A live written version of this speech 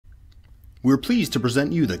We're pleased to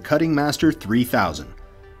present you the CuttingMaster 3000.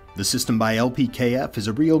 The system by LPKF is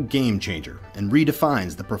a real game changer and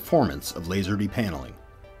redefines the performance of laser depaneling.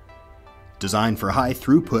 Designed for high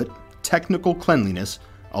throughput, technical cleanliness,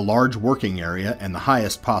 a large working area, and the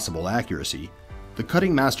highest possible accuracy, the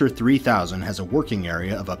CuttingMaster 3000 has a working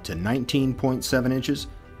area of up to 19.7 inches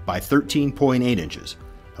by 13.8 inches,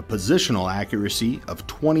 a positional accuracy of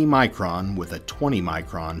 20 micron with a 20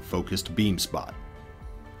 micron focused beam spot.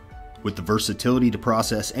 With the versatility to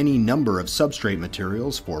process any number of substrate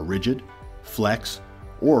materials for rigid, flex,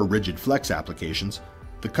 or rigid flex applications,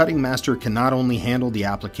 the CuttingMaster can not only handle the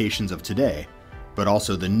applications of today, but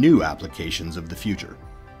also the new applications of the future.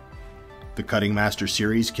 The CuttingMaster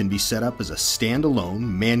series can be set up as a standalone,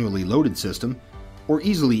 manually loaded system, or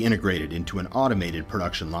easily integrated into an automated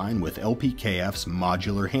production line with LPKF's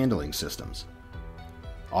modular handling systems.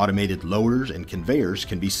 Automated loaders and conveyors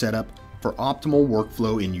can be set up for optimal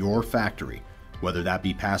workflow in your factory, whether that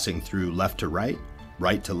be passing through left to right,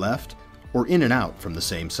 right to left, or in and out from the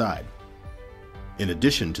same side. In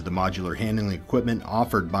addition to the modular handling equipment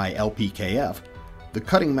offered by LPKF, the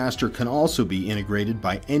CuttingMaster can also be integrated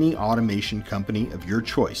by any automation company of your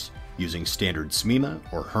choice using standard SMEMA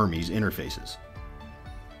or Hermes interfaces.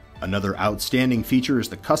 Another outstanding feature is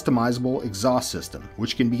the customizable exhaust system,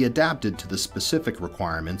 which can be adapted to the specific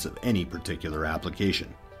requirements of any particular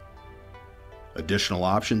application. Additional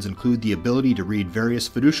options include the ability to read various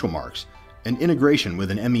fiducial marks and integration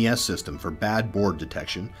with an MES system for bad board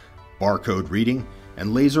detection, barcode reading,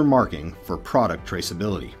 and laser marking for product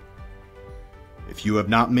traceability. If you have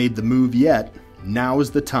not made the move yet, now is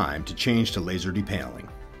the time to change to laser depaneling.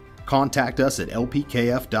 Contact us at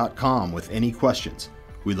lpkf.com with any questions.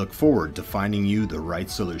 We look forward to finding you the right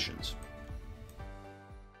solutions.